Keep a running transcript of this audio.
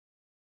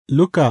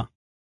Luka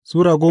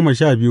Sura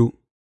 12.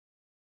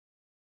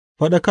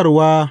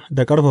 Faɗakarwa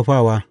da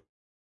ƙarfafawa.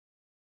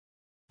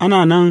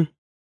 Ana nan,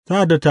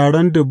 sa'ad da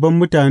taron dubban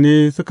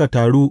mutane suka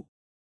taru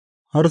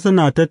har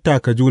suna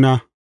tattaka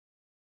juna,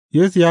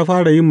 Yesu ya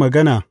fara yin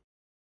magana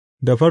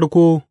da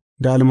farko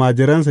da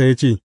almajiransa ya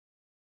ce,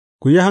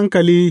 Ku yi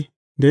hankali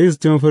da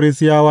yistin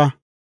Farisiyawa,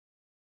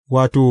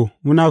 wato,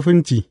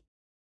 munafunci,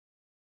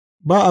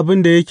 ba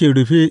abin da yake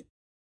rufe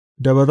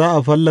da ba za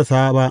a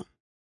fallasa ba,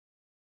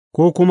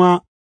 ko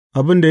kuma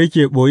abin da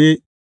yake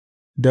ɓoye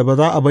da ba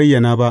za a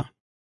bayyana ba,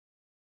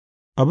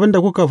 abin da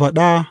kuka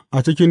faɗa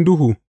a cikin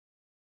duhu,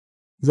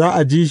 za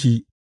a ji shi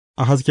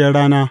a hasken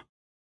rana,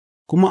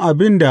 kuma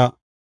abin da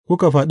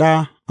kuka faɗa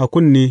a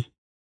kunne,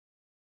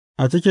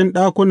 a cikin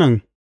ɗakunan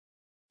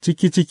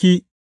ciki ciki,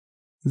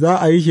 za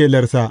a yi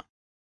shelarsa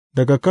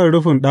daga kan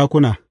rufin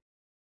ɗakuna.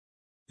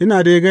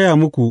 Ina dai gaya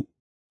muku,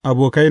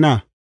 abokaina,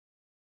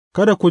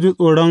 kada ku ji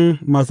tsoron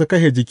masu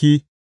kashe jiki,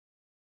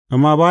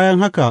 amma bayan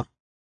haka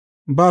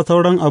ba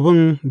sauran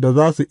abin da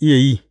za su iya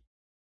yi,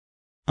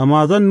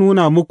 amma zan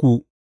nuna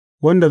muku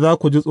wanda za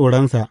ku ji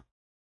tsoronsa,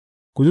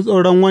 ku ji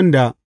tsoron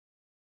wanda,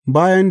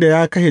 bayan da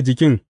ya kashe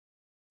jikin,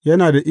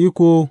 yana da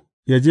iko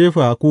ya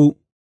jefa ku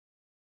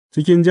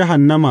cikin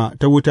jahannama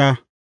ta wuta,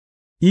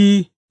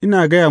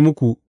 ina gaya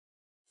muku,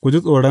 ku ji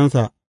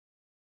tsoronsa.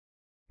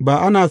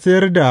 Ba ana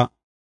sayar da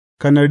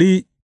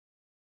kanari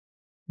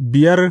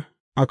biyar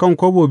a kan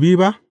kobo biyu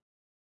ba?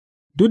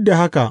 Duk da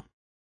haka,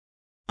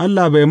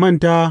 Allah bai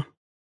manta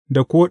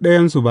da ko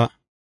ɗayansu ba,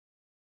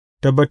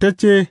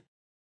 tabbatacce,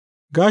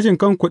 gashin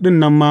kanku ɗin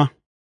nan ma,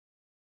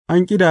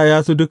 an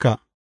ƙidaya su duka,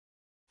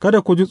 kada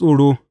ku ji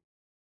tsoro,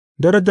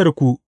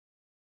 darajarku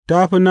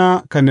ta fi na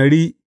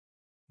kanari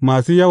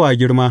masu yawa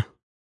girma.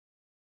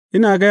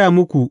 Ina gaya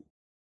muku,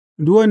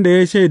 duk wanda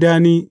ya shaida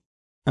ni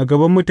a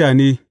gaban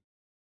mutane,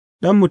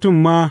 Ɗan Mutum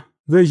ma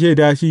zai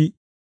shaida shi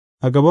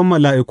a gaban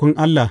mala'ikun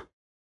Allah,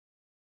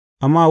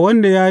 amma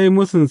wanda ya yi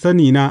mūsun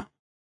sanina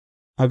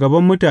a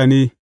gaban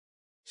mutane,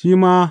 shi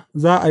ma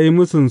za a yi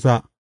mūsunsa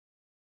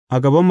a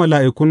gaban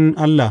mala'ikun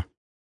Allah,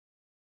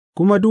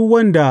 kuma duk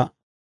wanda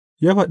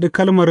ya faɗi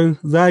kalmar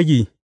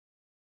zagi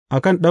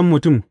a kan Ɗan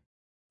Mutum,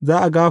 za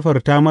a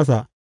gafarta masa,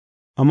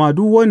 amma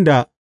duk wanda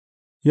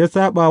ya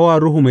saɓa wa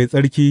Ruhu Mai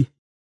Tsarki,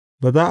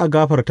 ba za a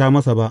gafarta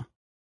masa ba.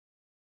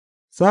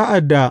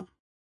 Sa'ad da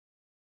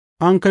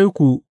an kai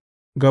ku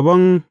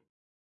gaban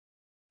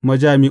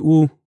majami'u,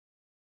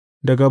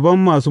 da gaban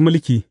masu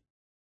mulki,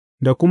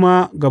 da kuma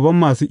gaban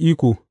masu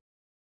iko,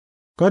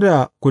 kada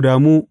ku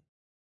damu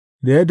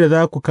da yadda za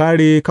ku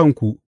kāre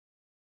kanku,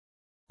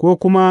 ko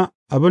kuma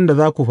abin da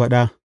za ku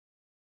faɗa,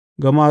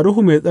 gama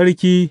Ruhu Mai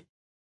Tsarki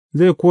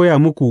zai koya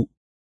muku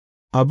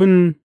abin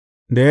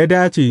da ya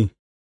dace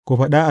ku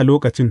faɗa a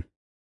lokacin.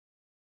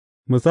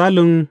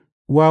 Misalin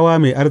wawa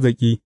mai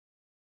arziki.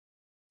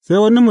 Sai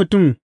wani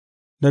mutum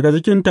daga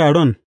cikin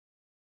taron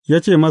ya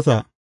ce masa,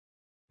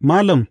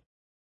 Malam,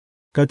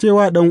 ka ce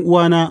wa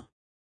ɗan'uwana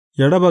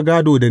ya raba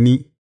gādo da ni.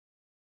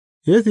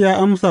 Yesu ya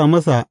amsa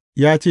masa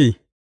ya ce,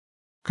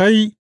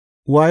 Kai,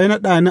 wa ya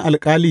naɗa ni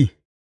alƙali,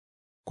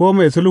 ko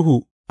mai sulhu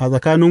a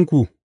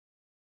tsakaninku?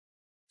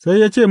 Sai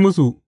ya ce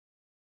musu,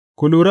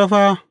 Ku lura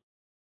fa,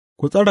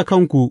 ku tsare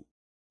kanku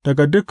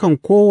daga dukan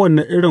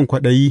kowane irin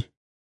kwaɗayi,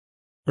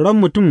 ran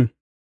mutum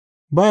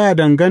ba ya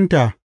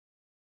danganta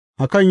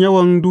a kan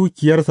yawan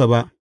dukiyarsa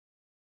ba.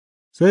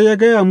 Sai ya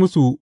gaya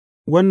musu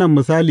wannan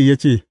misali ya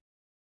ce,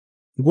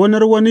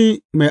 Gonar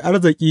wani mai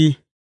arziki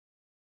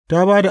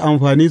ta ba da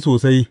amfani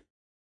sosai,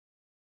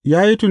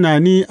 ya yi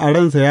tunani a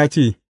ransa ya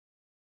ce,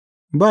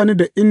 Ba ni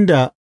da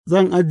inda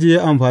zan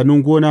ajiye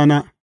amfanin gonana,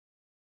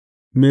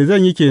 me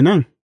zan yi ke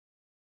nan?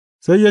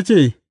 Sai ya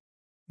ce,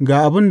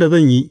 Ga abin da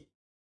zan yi,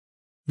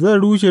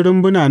 zan rushe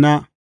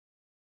rumbunana,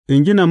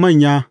 in gina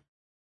manya,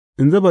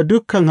 in zuba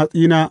dukan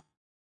hatsina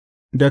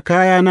da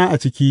kayana a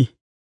ciki,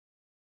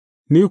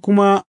 ni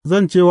kuma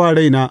zan ce wa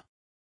raina,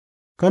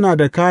 Kana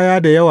da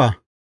kaya da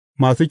yawa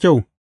masu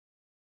kyau,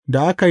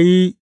 da aka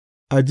yi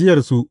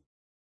ajiyarsu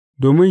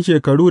domin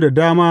shekaru da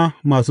dama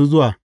masu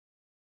zuwa,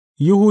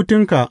 yi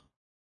hutunka,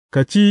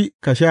 ka ci,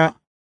 ka sha,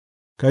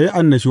 ka yi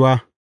annashuwa.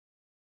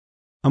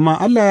 Amma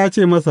Allah ya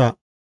ce masa,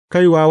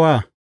 Kai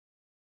wawa,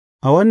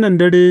 a wannan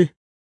dare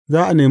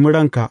za a nemi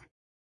ranka,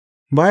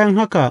 bayan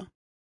haka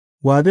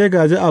wa zai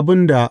gāji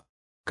abin da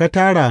ka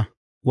tara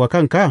wa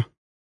kanka?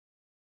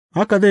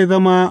 Haka zai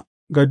zama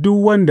ga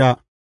duk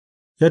wanda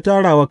ya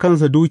tara wa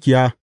kansa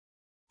dukiya,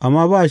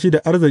 amma ba shi da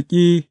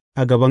arziki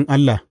a gaban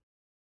Allah.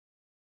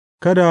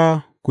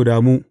 Kada ku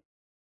damu.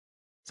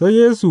 Sai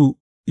Yesu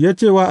ya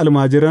ce wa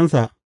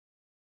almajiransa,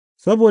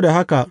 Saboda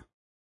haka,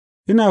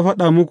 ina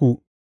faɗa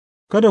muku,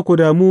 kada ku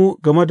damu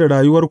game da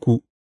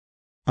rayuwarku,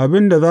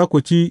 abin da za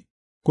ku ci,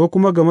 ko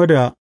kuma game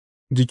da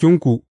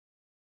jikinku,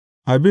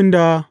 abin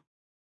da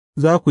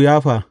za ku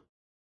yafa.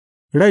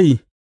 Rai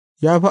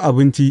ya fi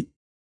abinci,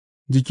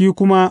 jiki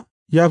kuma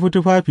ya fi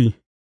tufafi.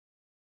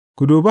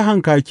 Ku dubi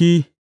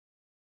hankaki,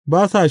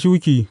 ba sa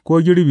shuki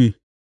ko girbi,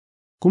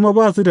 kuma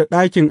ba su da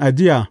ɗakin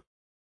ajiya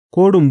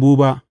ko rumbu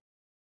ba,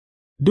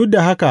 duk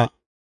da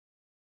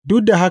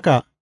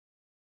haka,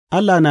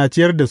 Allah na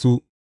ciyar da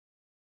su;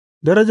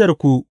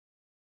 darajarku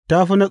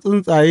ta fi na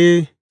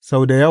tsuntsaye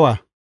sau da yawa.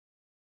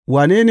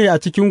 Wane ne a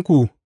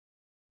cikinku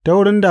ta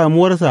wurin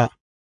damuwarsa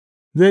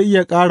zai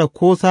iya ƙara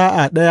ko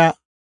sa'a ɗaya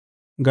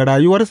ga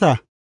rayuwarsa?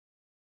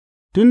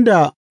 Tun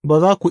da ba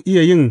za ku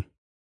iya yin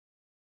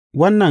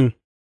wannan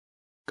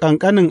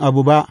ƙanƙanin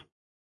abu ba,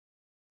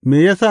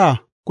 me ya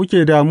sa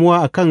kuke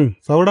damuwa a kan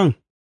sauran?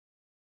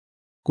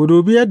 Ku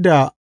dubi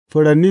yadda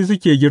furanni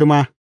suke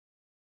girma,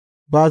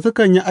 ba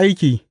sukan yi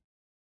aiki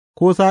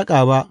ko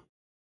saƙa ba;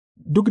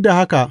 duk da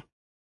haka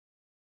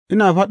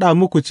ina faɗa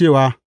muku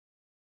cewa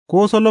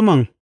ko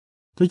Solomon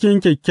cikin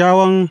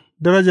kyakkyawan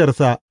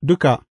darajarsa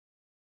duka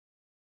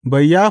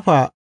bai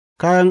yafa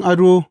kayan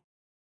ado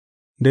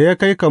da ya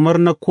kai kamar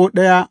na ko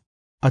ɗaya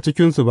a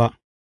cikinsu ba.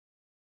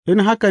 In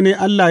haka ne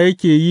Allah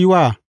yake yi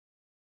wa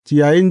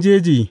ciyayin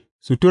jeji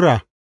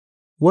sutura,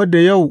 wadda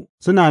yau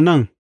suna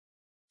nan,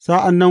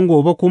 sa'an nan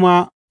gobe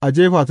kuma a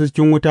jefa su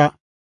cikin wuta,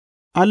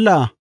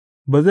 Allah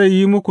ba zai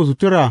yi muku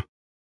sutura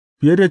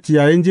fiye da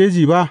ciyayin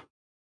jeji ba,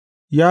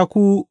 ya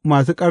ku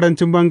masu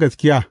ƙarancin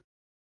bangaskiya?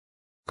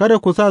 Kada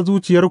ku sa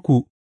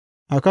zuciyarku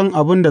a kan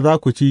abin da za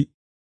ku ci,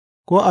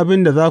 ko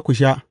abin da za ku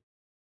sha,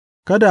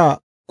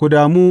 kada ku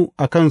damu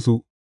a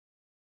kansu,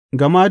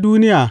 gama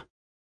duniya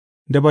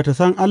da ba tă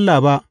san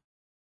Allah ba,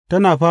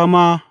 tana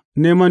fama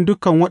neman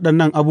dukan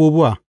waɗannan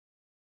abubuwa,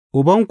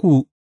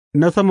 Ubanku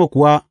na sama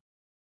kuwa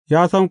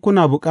ya san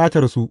kuna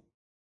bukatarsu,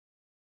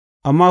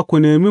 amma ku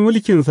nemi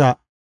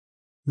mulkinsa,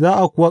 za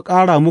a kuwa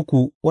ƙara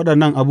muku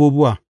waɗannan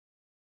abubuwa.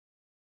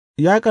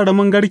 Ya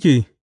ƙaramin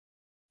garke,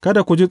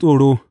 kada ku ji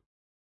tsoro,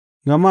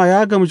 gama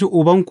ya gamshi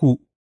Ubanku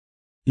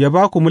ya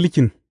ba ku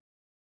mulkin;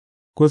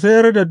 ku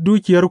sayar da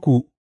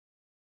dukiyarku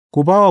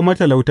ku ba wa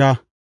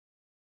matalauta,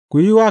 ku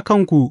yi wa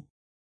kanku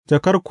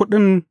jakar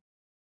kuɗin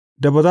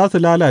da ba za su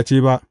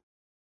lalace ba,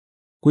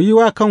 ku yi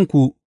wa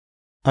kanku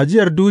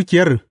ajiyar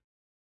dukiyar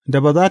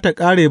da ba za tă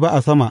ƙare ba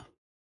a sama,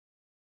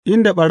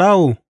 inda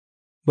ɓarawo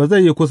ba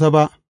zai yi kusa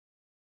ba,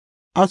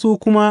 asu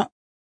kuma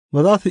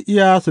ba za su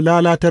iya su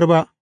lalatar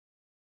ba,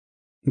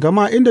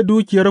 gama inda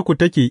dukiyarku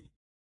take,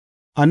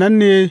 a nan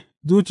ne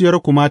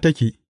zuciyarku ma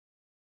take.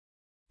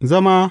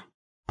 Zama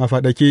a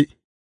faɗake.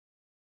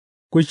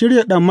 Ku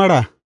shirya ɗamara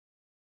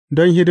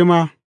don hidima,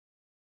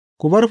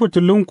 ku bar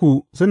fitilunku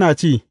suna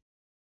ci,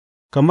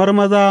 kamar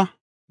maza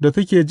da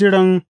suke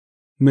jiran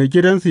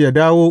maigidansu ya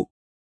dawo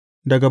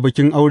daga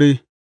bikin aure,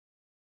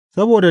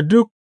 saboda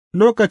duk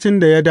lokacin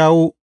da ya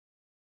dawo,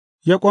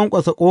 ya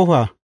ƙwanƙwasa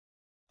ƙofa,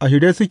 a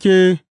shirye suke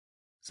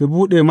su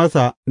buɗe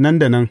masa nan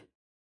da nan.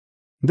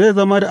 Zai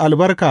zama da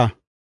albarka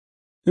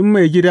in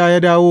maigida ya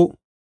dawo,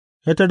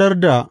 ya tarar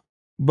da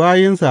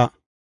bayinsa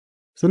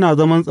suna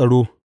zaman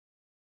tsaro.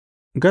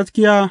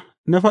 Gaskiya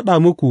na faɗa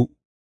muku,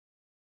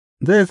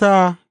 zai sa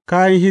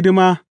kayan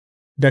hidima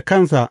da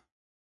kansa,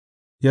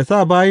 ya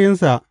sa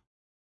bayinsa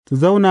su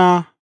zauna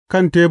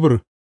kan tebur,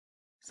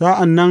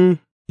 sa'an nan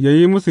ya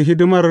yi musu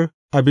hidimar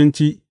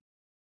abinci,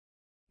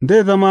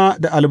 zai zama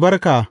da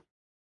albarka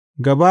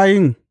ga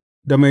bayin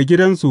da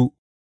maigidansu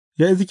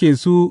ya iske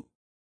su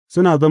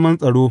suna zaman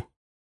tsaro,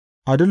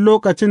 a duk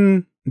lokacin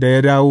da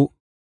ya dawo,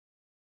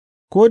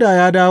 ko da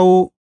ya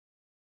dawo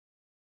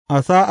a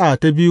sa'a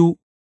ta biyu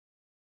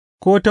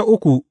ko ta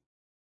uku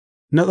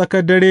na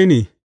tsakar dare ne.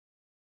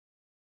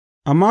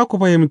 Amma ku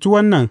fahimci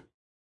wannan,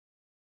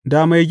 da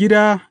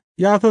maigida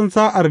ya san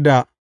sa'ar da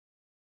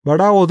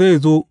ɓarawo zai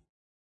zo,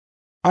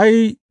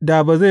 ai,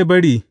 da ba zai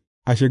bari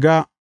a shiga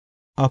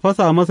a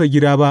fasa masa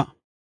gida ba,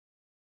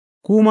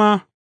 ku ma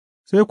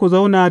sai ku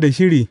zauna da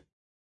shiri,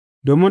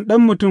 domin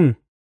Ɗan Mutum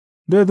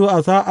zai zo a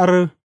sa'ar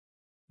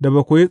da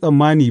ba ku yi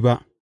tsammani ba.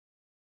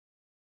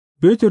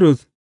 Bitrus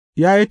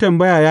ya yi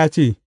tambaya ya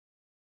ce,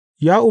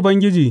 Ya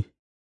Ubangiji,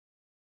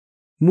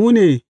 mu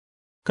ne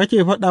kake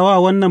faɗa wa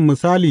wannan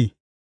misali,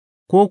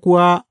 ko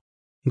kuwa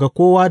ga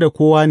kowa da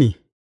kowa ne?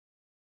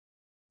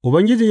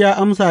 Ubangiji ya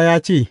amsa ya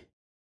ce,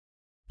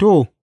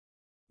 To,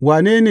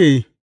 wane ne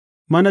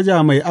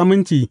manaja mai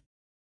aminci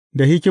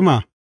da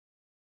hikima,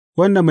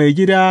 wanda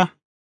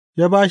maigida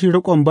ya ba shi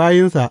riƙon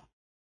bayinsa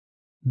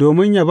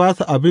domin yă ba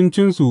su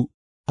abincinsu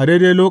a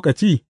daidai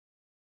lokaci?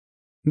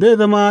 Zai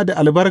zama da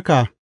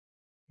albarka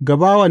ga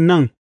bawan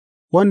nan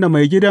wanda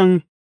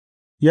maigidan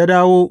ya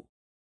dawo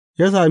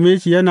ya same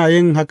shi yana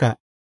yin haka.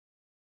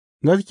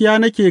 Gaskiya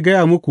nake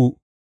gaya muku,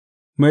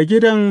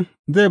 maigidan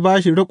zai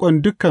ba shi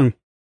riƙon dukan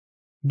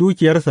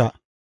dukiyarsa,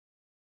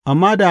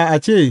 amma da a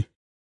ce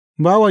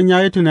bawan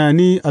ya yi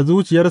tunani a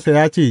zuciyarsa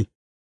ya ce,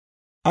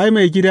 Ai,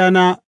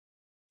 maigidana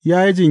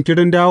ya yi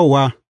jinkirin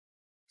dawowa,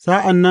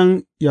 sa'an nan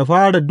ya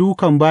fara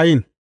dūkan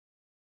bayin,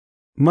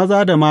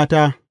 maza da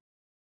mata,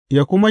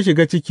 ya kuma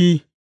shiga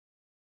ciki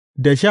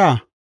da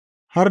sha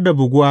har da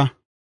buguwa,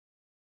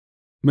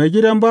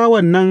 maigidan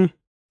bawan nan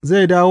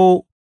zai dawo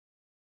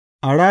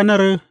a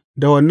ranar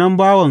da wannan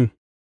bawan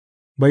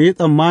bai yi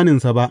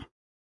tsammaninsa ba,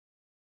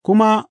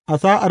 kuma a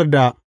sa'ar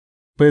da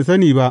bai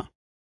sani ba,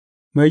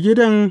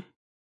 maigidan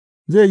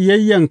zai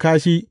yayyanka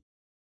shi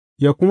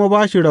ya kuma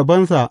ba shi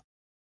rabonsa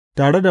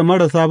tare da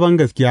marasa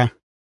bangaskiya.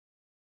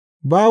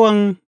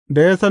 Bawan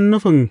da ya san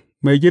nufin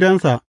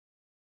maigidansa,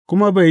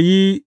 kuma bai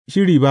yi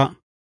shiri ba,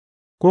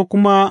 ko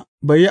kuma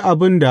bai yi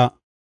abin da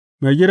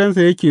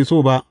maigidansa yake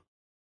so ba,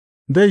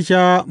 zai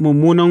sha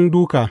mummunan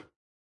dūka,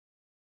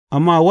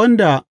 amma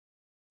wanda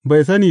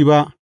bai sani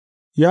ba,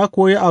 ya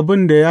koyi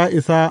abin da ya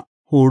isa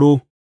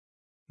horo,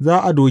 za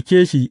a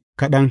doke shi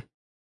kaɗan.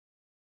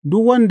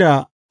 Duk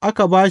wanda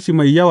aka ba shi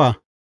mai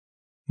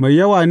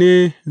yawa ne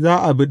za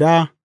a biɗa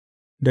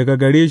daga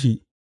gare shi,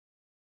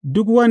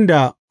 duk wanda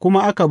kuma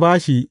aka ba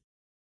shi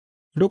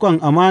riƙon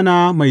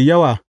amana mai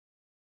yawa,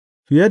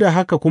 fiye da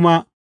haka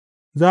kuma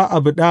za a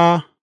biɗa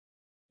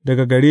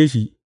daga gare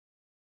shi,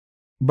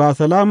 ba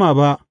salama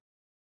ba,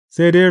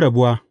 sai dai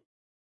rabuwa.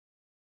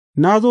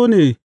 Na zo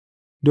ne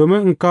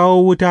domin in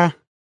kawo wuta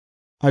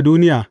a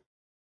duniya,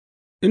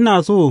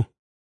 ina so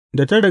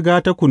da ta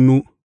riga ta kunnu,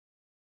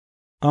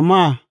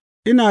 amma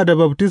ina da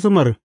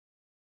baftismar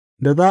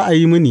da za a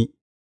yi mini,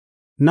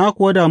 na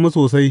kuwa damu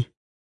sosai,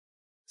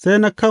 sai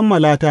na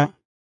kammala ta.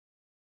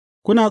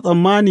 Kuna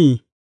tsammani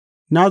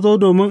na zo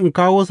domin in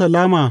kawo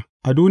salama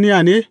a duniya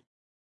ne?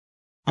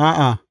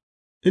 A'a,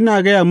 ina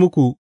gaya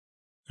muku,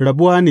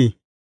 rabuwa ne.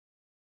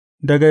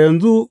 Daga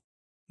yanzu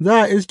za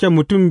a iske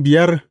mutum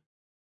biyar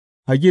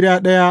a gida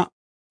ɗaya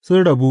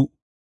sun rabu,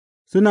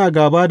 suna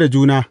gāba da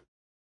juna,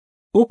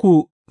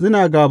 uku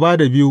suna gāba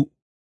da biyu,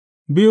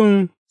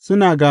 biyun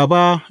suna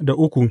gāba da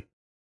uku,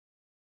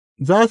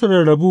 za su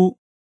rarrabu,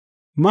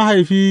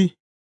 mahaifi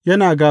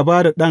yana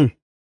gāba da ɗan,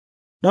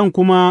 ɗan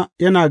kuma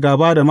yana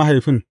gāba da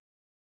mahaifin,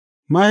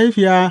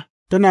 mahaifiya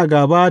tana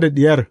gāba da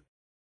diyar,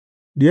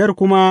 diyar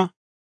kuma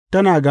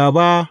tana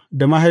gāba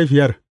da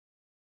mahaifiyar,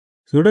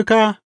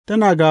 suruka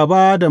tana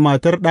gāba da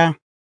matar ɗa,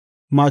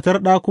 matar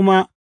ɗa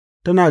kuma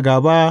tana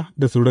gāba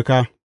da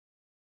suruka.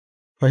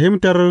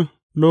 Fahimtar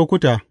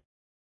lokuta.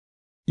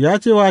 Ya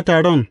ce wa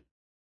taron,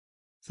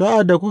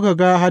 Sa'ad da kuka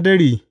ga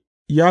hadari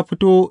ya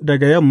fito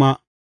daga yamma,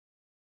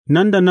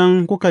 nan da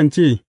nan kukan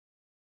ce,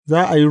 Za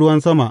a yi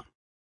ruwan sama,’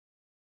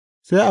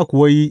 sai a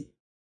kuwa yi,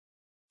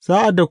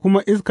 sa'ad da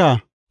kuma iska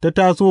ta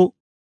taso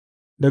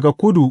daga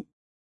kudu,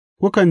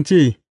 kukan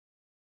ce,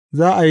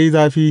 Za a yi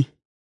zafi,’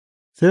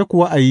 sai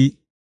kuwa a yi.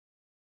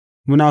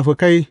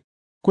 Munafukai,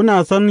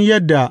 kuna san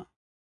yadda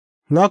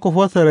za ku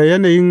fassara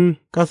yanayin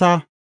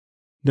ƙasa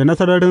da na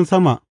sararin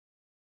sama,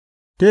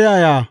 ta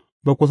yaya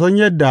ba ku san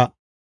yadda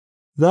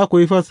za ku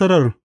yi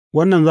fassarar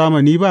wannan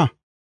zamani ba?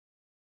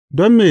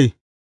 Don me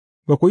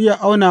ba ku iya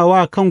auna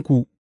wa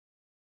kanku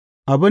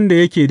abin da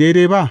yake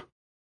daidai ba?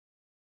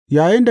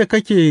 Yayinda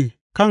kake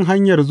kan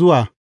hanyar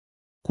zuwa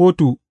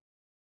kotu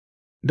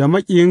da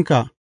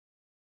maƙiyinka,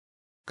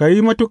 ka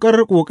yi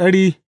matuƙar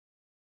ƙoƙari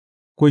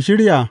ku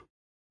shirya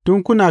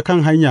tun kuna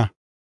kan hanya,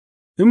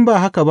 in ba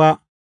haka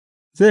ba,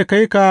 zai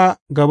kai ka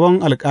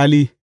gaban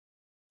alƙali,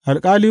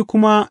 alƙali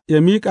kuma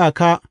ya miƙa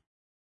ka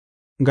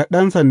ga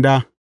ɗan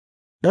sanda,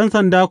 ɗan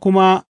sanda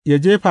kuma ya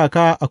jefa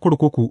ka a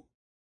kurkuku,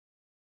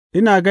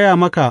 ina gaya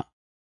maka,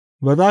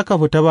 ba za ka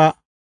fita ba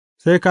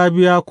sai ka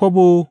biya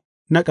kobo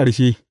na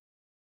ƙarshe.